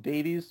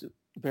 Davies,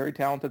 very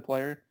talented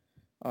player.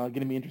 Going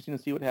to be interesting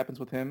to see what happens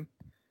with him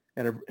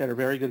at a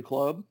very good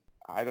club.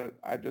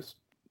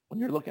 When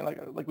you're looking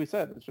like we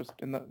said, it's just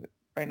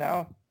right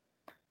now,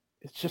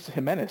 it's just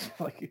Jimenez.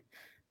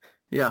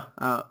 Yeah,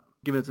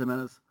 give it to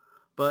Jimenez.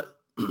 But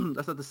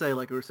that's not to say,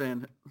 like we were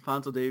saying,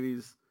 Alphonso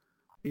Davies,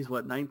 he's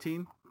what,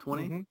 19,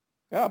 20? Mm-hmm.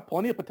 Yeah,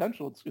 plenty of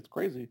potential. It's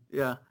crazy.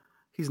 Yeah,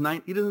 he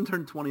doesn't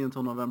turn 20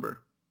 until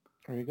November.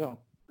 There you go.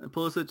 And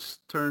Pulisic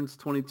turns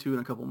 22 in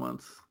a couple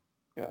months.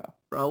 Yeah.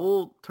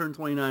 Raul turned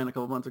 29 a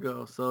couple months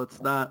ago, so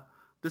it's not.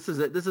 This is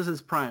it. This is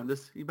his prime.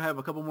 He have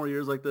a couple more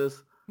years like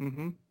this.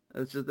 Mm-hmm.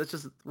 That's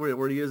just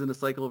where he is in the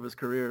cycle of his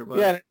career. But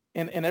yeah,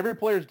 and every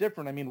player is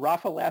different. I mean,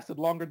 Rafa lasted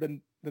longer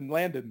than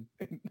Landon.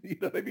 You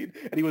know what I mean?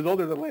 And he was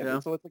older than Landon. Yeah.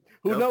 So it's like,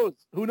 who knows?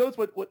 Who knows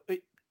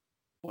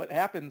what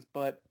happens?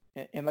 But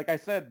and like I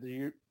said,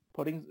 he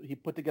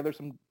put together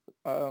some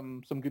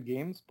good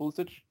games.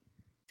 Pulisic,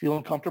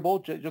 feeling comfortable,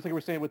 just like we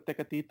were saying with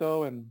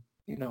Tecatito and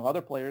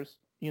other players.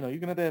 You're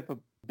gonna have a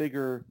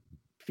bigger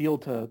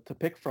field to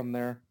pick from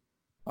there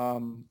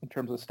in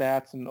terms of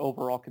stats and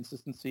overall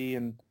consistency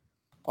and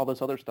all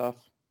this other stuff.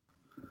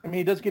 I mean,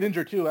 he does get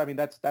injured too. I mean,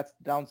 that's the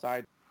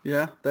downside.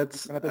 Yeah, I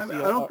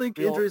don't think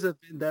injuries have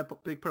been that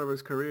big part of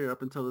his career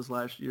up until this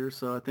last year.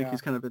 So I think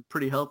he's kind of been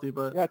pretty healthy.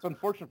 But yeah, it's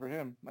unfortunate for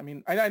him. I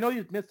mean, I know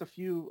he's missed a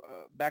few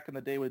back in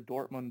the day with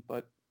Dortmund,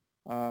 but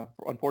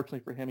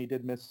unfortunately for him, he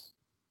did miss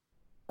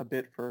a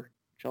bit for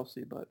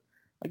Chelsea. But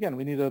again,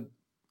 we need a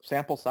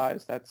sample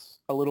size that's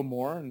a little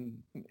more, and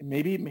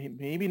maybe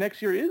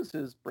next year is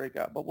his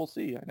breakout. But we'll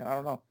see. I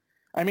don't know.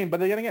 I mean, but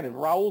then again, if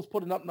Raul's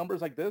putting up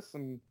numbers like this,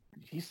 and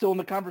he's still in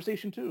the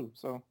conversation too,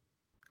 so.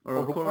 Or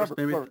of course,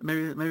 maybe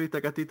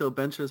Tecatito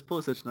benches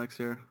Pulisic next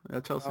year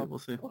at Chelsea. We'll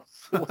see.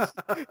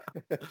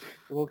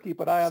 We'll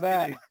keep an eye on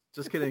that.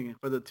 Just kidding.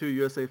 For the 2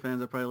 USA fans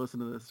that probably listen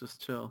to this, just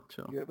chill.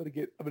 Yeah, I'm gonna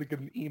get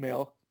an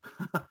email.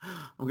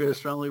 I'm gonna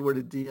strongly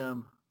worded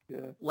DM.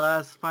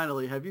 Yeah.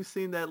 Finally, have you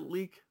seen that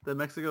leak, the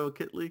Mexico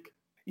kit leak?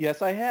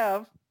 Yes, I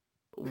have.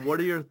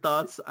 What are your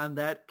thoughts on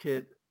that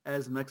kit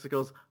as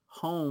Mexico's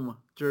home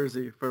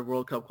jersey for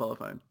World Cup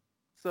qualifying?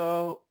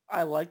 So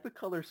I like the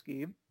color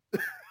scheme.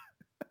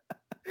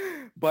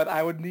 But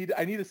I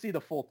need to see the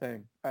full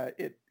thing.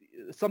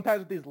 Sometimes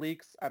with these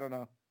leaks, I don't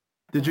know.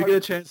 Did you get a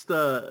chance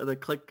to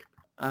click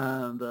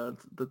on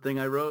the thing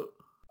I wrote?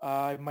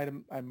 I might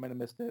have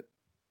missed it.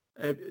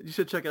 You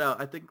should check it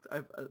out. I think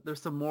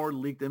there's some more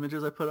leaked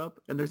images I put up,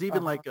 and there's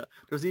even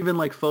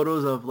like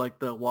photos of like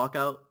the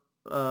walkout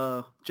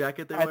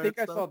jacket they wear. I think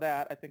I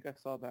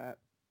saw that.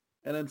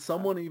 And then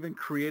someone even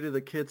created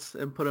the kits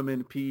and put them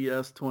in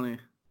PES 20.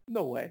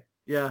 No way.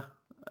 Yeah.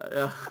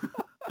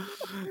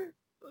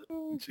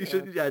 You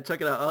should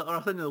check it out.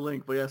 I'll send you the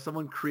link. But yeah,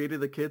 someone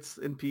created the kits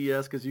in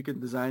PES because you can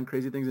design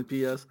crazy things in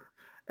PES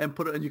and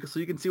put it, and you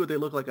can see what they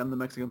look like on the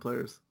Mexican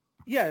players.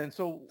 Yeah, and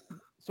so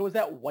is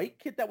that white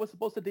kit that was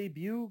supposed to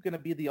debut going to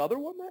be the other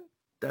one then?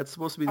 That's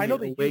supposed to be the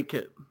away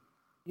kit.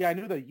 Yeah, I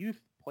knew the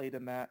youth played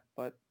in that,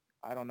 but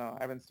I don't know.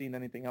 I haven't seen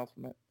anything else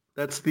from it.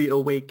 That's the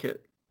away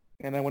kit.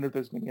 And I wonder if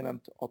there's going to be an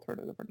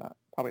alternative or not.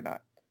 Probably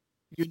not.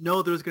 You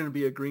know there's going to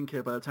be a green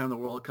kit by the time the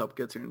World Cup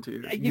gets here in 2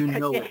 years. You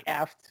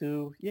have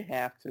to. You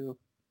have to.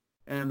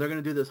 And they're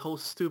going to do this whole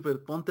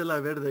stupid Ponte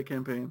la Verde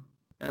campaign.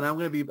 And I'm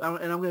going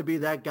to be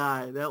that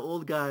guy, that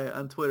old guy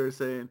on Twitter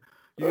saying,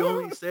 you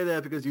only say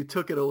that because you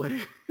took it away.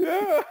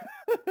 Yeah.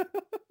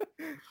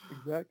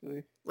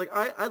 Exactly. Like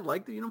I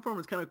like the uniform.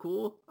 It's kind of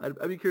cool.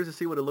 I'd be curious to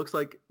see what it looks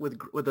like with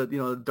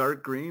a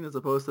dark green as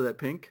opposed to that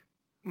pink.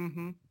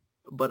 Mm-hmm.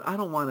 But I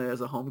don't want it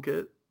as a home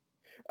kit.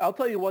 I'll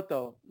tell you what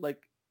though,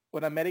 like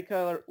when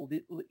America,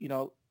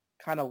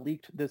 kind of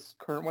leaked this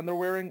current one they're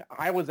wearing,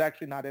 I was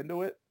actually not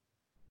into it.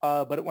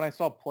 But when I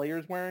saw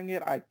players wearing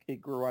it,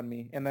 it grew on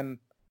me, and then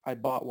I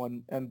bought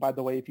one. And by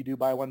the way, if you do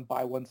buy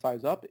one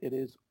size up. It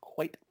is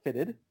quite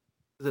fitted.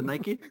 Is it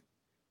Nike?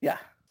 Yeah.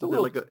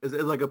 Is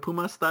it like a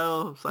Puma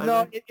style size?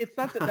 No, it's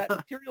not that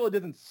material. It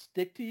doesn't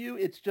stick to you.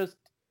 It's just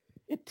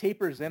it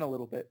tapers in a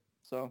little bit.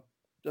 So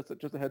just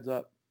a heads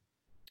up.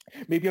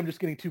 Maybe I'm just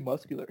getting too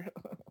muscular.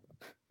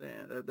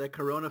 Man, that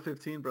Corona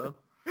 15, bro.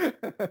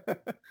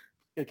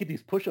 Gotta keep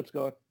these push-ups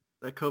going.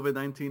 That COVID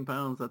 19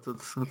 pounds. That's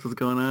what's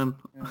going on.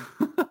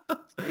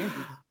 Yeah.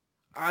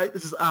 I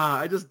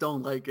just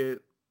don't like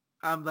it.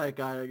 I'm that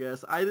guy, I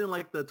guess. I didn't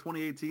like the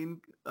 2018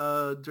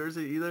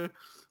 jersey either,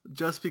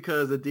 just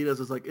because Adidas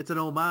was like, it's an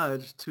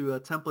homage to a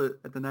template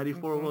at the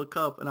 94 World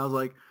Cup. And I was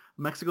like,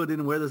 Mexico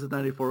didn't wear this at the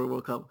 94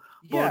 World Cup.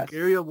 Yes.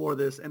 Bulgaria wore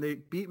this, and they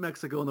beat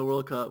Mexico in the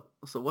World Cup.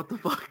 So what the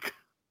fuck?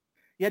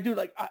 Yeah, dude,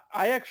 like,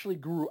 I actually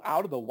grew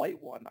out of the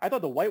white one. I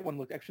thought the white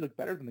one actually looked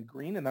better than the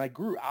green, and then I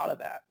grew out of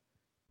that.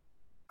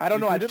 I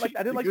don't know. I didn't like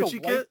the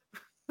Gucci kit.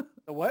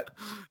 The what?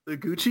 The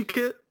Gucci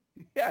kit?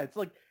 Yeah, it's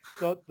like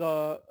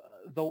the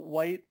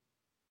white.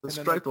 The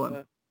striped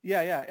one.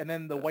 Yeah. And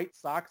then the white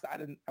socks,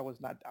 I was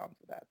not down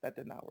for that. That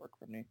did not work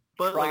for me.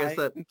 But like I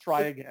said,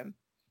 try again.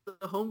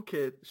 The home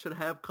kit should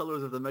have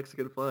colors of the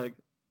Mexican flag.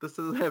 This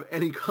doesn't have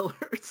any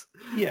colors.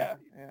 Yeah.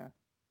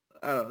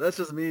 I don't know. That's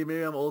just me.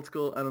 Maybe I'm old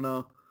school. I don't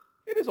know.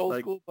 It is old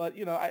school, but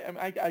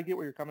I get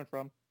where you're coming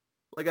from.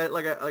 Like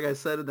I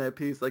said in that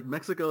piece, like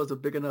Mexico is a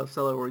big enough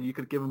seller where you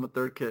could give them a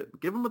third kit.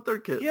 Give them a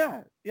third kit.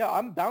 Yeah,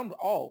 I'm down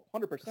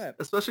 100%.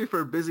 Especially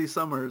for busy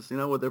summers,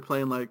 where they're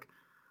playing like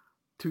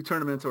 2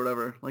 tournaments or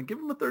whatever. Like, give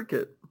them a third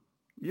kit.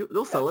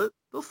 They'll sell it.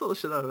 They'll sell the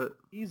shit out of it.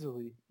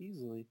 Easily.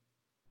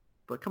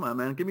 But come on,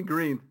 man, give me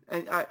green.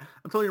 And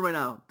I'm telling you right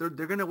now, they're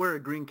gonna wear a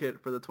green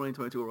kit for the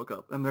 2022 World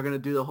Cup, and they're gonna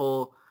do the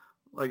whole.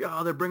 Like,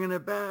 oh, they're bringing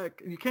it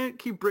back. You can't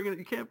keep bringing it.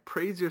 You can't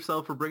praise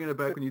yourself for bringing it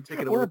back when you take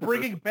it away. We're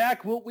bringing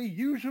back what we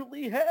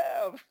usually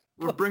have.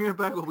 We're bringing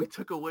back what we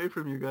took away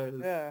from you guys.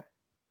 Yeah.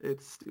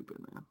 It's stupid,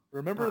 man.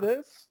 Remember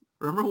this?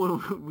 Remember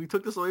when we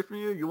took this away from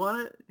you? You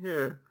want it?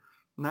 Here,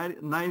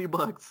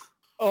 $90.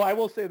 Oh, I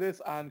will say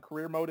this, on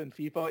career mode in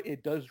FIFA,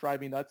 it does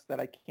drive me nuts that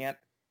I can't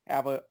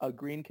have a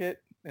green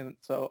kit. And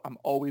so I'm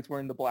always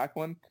wearing the black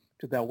one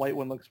because that white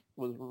one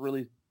was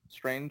really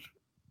strange.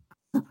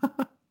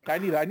 I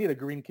need a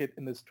green kit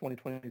in this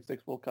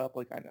 2026 World Cup.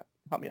 Like, I know,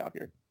 help me out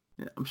here.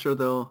 Yeah, I'm sure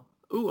they'll.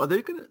 Ooh, are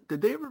they gonna?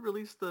 Did they ever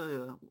release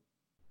the?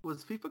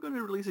 Was FIFA going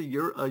to release a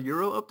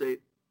Euro update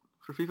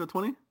for FIFA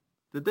 20?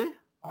 Did they?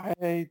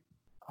 I'm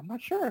not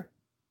sure.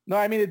 No,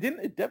 I mean it didn't.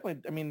 It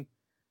definitely. I mean,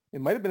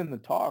 it might have been in the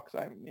talks.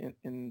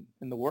 In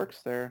the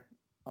works there.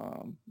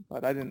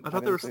 But I didn't. I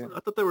thought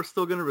they were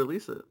still going to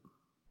release it.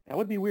 That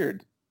would be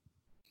weird.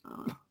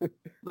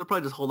 They'll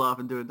probably just hold off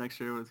and do it next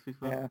year with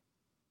FIFA. Yeah,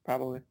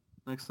 probably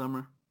next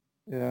summer.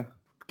 Yeah.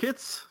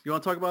 Kits, you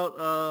want to talk about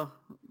the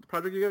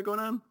project you got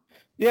going on?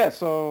 Yeah,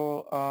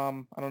 so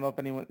I don't know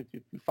if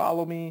you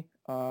follow me,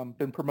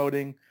 been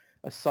promoting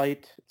a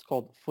site. It's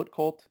called Foot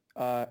Cult,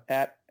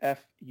 at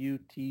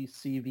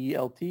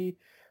FUTCVLT.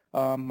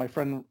 My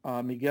friend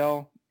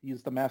Miguel,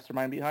 he's the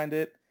mastermind behind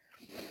it.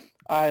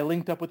 I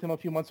linked up with him a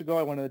few months ago.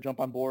 I wanted to jump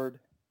on board,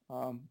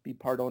 be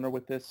part owner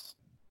with this.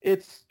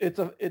 It's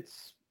a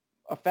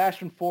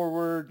fashion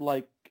forward,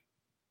 like,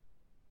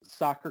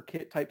 soccer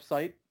kit type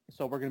site.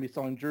 So we're going to be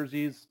selling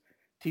jerseys,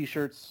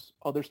 T-shirts,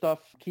 other stuff.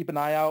 Keep an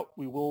eye out.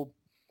 We will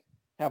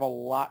have a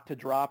lot to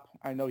drop.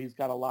 I know he's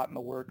got a lot in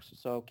the works,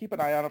 so keep an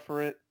eye out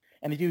for it.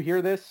 And if you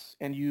hear this,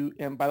 and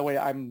by the way,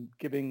 I'm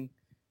giving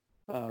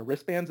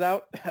wristbands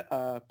out,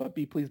 but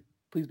please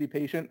be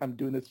patient. I'm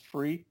doing this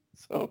free,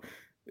 so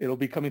it'll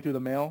be coming through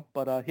the mail.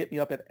 But hit me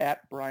up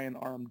at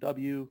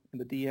BrianRMW in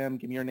the DM.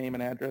 Give me your name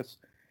and address,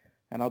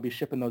 and I'll be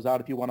shipping those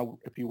out if you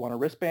want a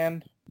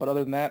wristband. But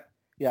other than that,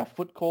 yeah,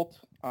 Foot Cult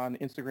on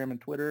Instagram and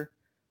Twitter.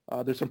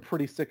 There's some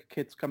pretty sick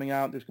kits coming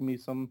out. There's going to be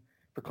some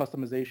for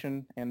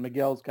customization. And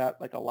Miguel's got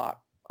like a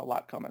lot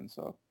coming.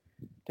 So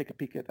take a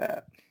peek at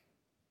that.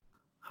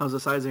 How's the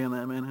sizing on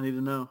that, man? I need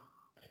to know.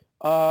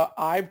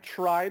 I've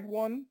tried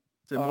one.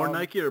 Is it more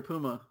Nike or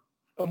Puma?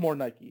 More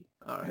Nike.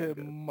 All right,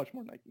 much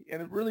more Nike.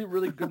 And it's really,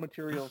 really good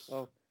material.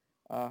 So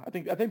I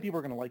think people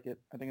are going to like it.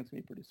 I think it's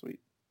going to be pretty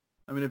sweet.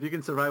 I mean, if you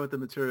can survive with the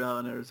material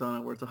out in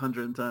Arizona where it's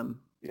 110,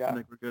 I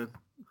think we're good.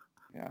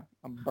 Yeah,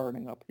 I'm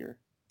burning up here.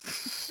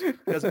 you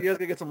guys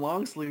gotta get some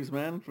long sleeves,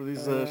 man, for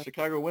these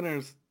Chicago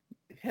winters.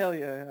 hell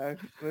yeah.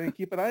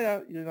 Keep an eye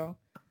out, you know.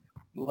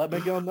 Let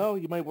Miguel know.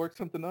 You might work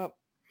something up.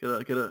 Get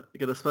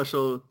a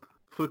special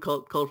Food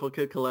Colorful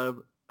Kid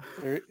collab.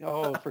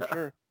 Oh, for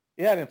sure.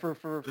 Yeah, and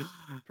for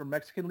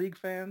Mexican League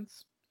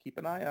fans, keep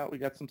an eye out. We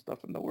got some stuff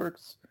in the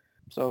works.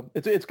 So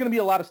it's going to be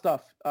a lot of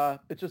stuff.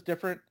 It's just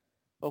different.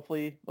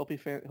 Hopefully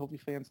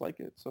fans like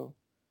it. So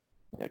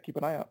yeah, keep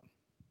an eye out.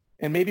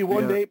 And maybe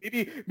one day,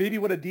 maybe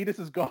when Adidas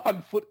is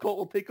gone, Foot Cult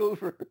will take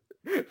over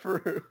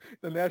for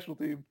the national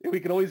team. And we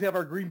can always have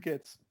our green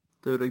kits.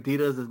 Dude,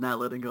 Adidas is not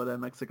letting go of that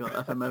Mexico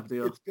FMF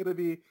deal. It's gonna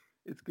be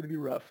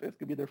rough. It's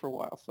gonna be there for a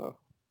while. So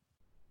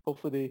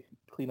hopefully they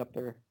clean up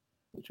their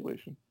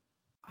situation.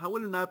 I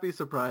would not be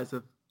surprised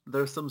if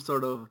there's some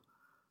sort of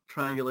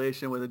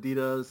triangulation with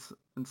Adidas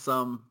and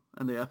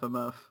the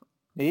FMF.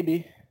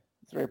 Maybe.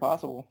 It's very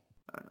possible.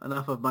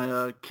 Enough of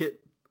my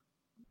kit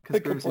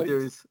conspiracy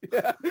theories.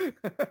 Yeah.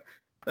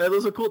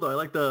 Those are cool though. I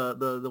like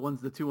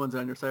the two ones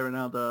on your site right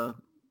now. The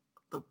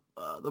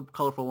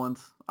colorful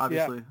ones,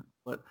 obviously, yeah.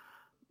 But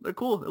they're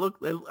cool.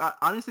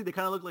 Honestly, they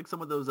kind of look like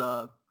some of those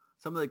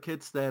some of the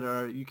kits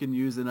that you can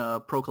use in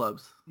pro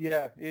clubs.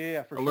 Yeah,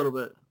 for sure. A little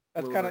bit.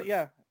 That's kind of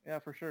yeah,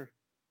 for sure.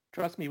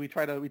 Trust me, we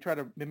try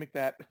to mimic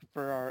that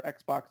for our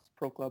Xbox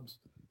pro clubs.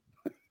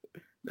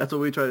 That's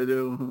what we try to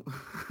do.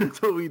 That's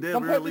what we did.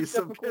 Sometimes we released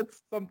some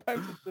kits.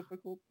 Sometimes it's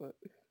difficult, but.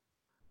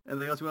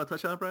 Anything else you want to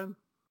touch on, Brian?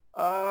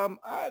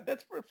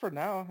 That's for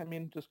now. I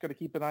mean, just got to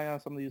keep an eye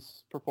on some of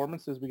these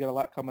performances. We got a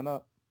lot coming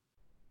up.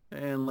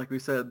 And like we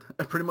said,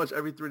 pretty much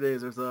every 3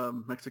 days there's a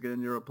Mexican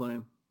in Europe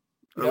playing,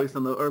 or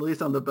at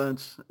least on the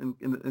bench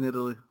in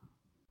Italy.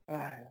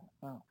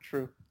 Oh,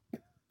 true.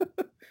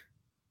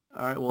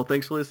 All right. Well,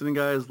 thanks for listening,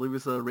 guys. Leave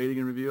us a rating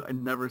and review. I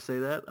never say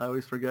that. I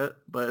always forget.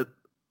 But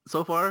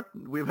so far,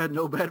 we've had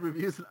no bad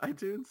reviews in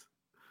iTunes.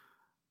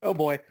 Oh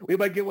boy, we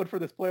might get one for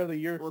this Player of the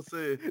Year. We'll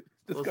see.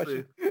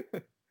 Discussion. We'll see.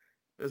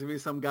 There's gonna be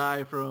some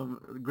guy from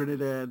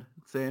Grenadad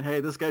saying, "Hey,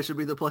 this guy should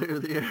be the Player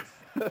of the Year."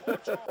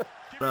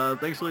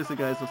 Thanks for listening,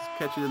 guys. We'll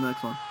catch you in the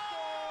next one.